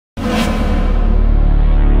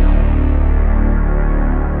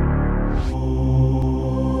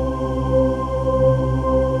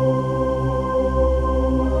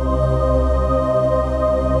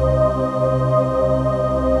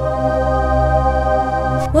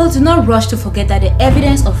Well, do not rush to forget that the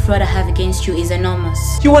evidence of fraud I have against you is enormous.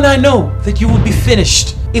 You and I know that you would be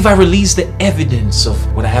finished if I release the evidence of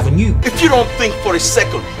what I have on you. If you don't think for a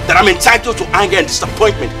second that I'm entitled to anger and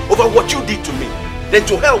disappointment over what you did to me, then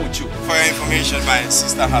to hell with you. For your information, my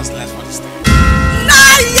sister has left for the state.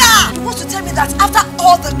 Liar! You want to tell me that after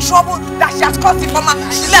all the trouble that she has caused the farmer,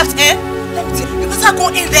 she left, eh? Let me tell you, you better go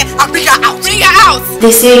in there and bring her out. Bring her out!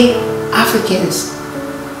 They say Africans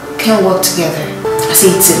can work together. I say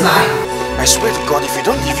it's a lie. I swear to God, if you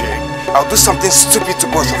don't leave here, I'll do something stupid to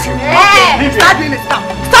both of you. Hey! Stop doing it, stop!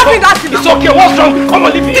 Stop doing that! It's okay, what's wrong? Come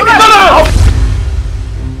on, leave me! No!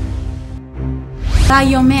 By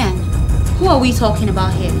your man, who are we talking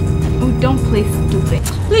about here? Oh, don't play stupid.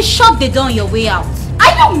 Please shut the door on your way out.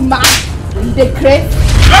 Are you mad? The crazy.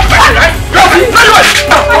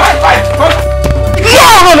 No!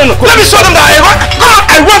 Let me show them that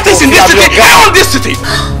I want this in this city. I want this city.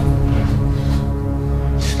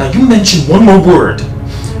 Now you mention one more word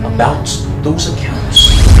about those accounts.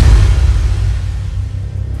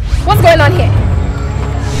 What's going on here?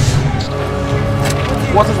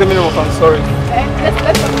 What is the meaning of I'm sorry?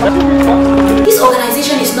 This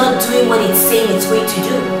organization is not doing what it's saying it's going to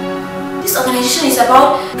do. This organization is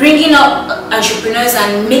about bringing up entrepreneurs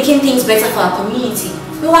and making things better for our community.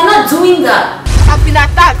 We are not doing that. I've been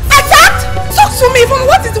attacked. Attacked? Talk to me!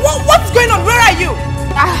 What is going on? Where are you?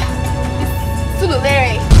 It's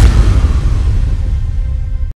Xzile.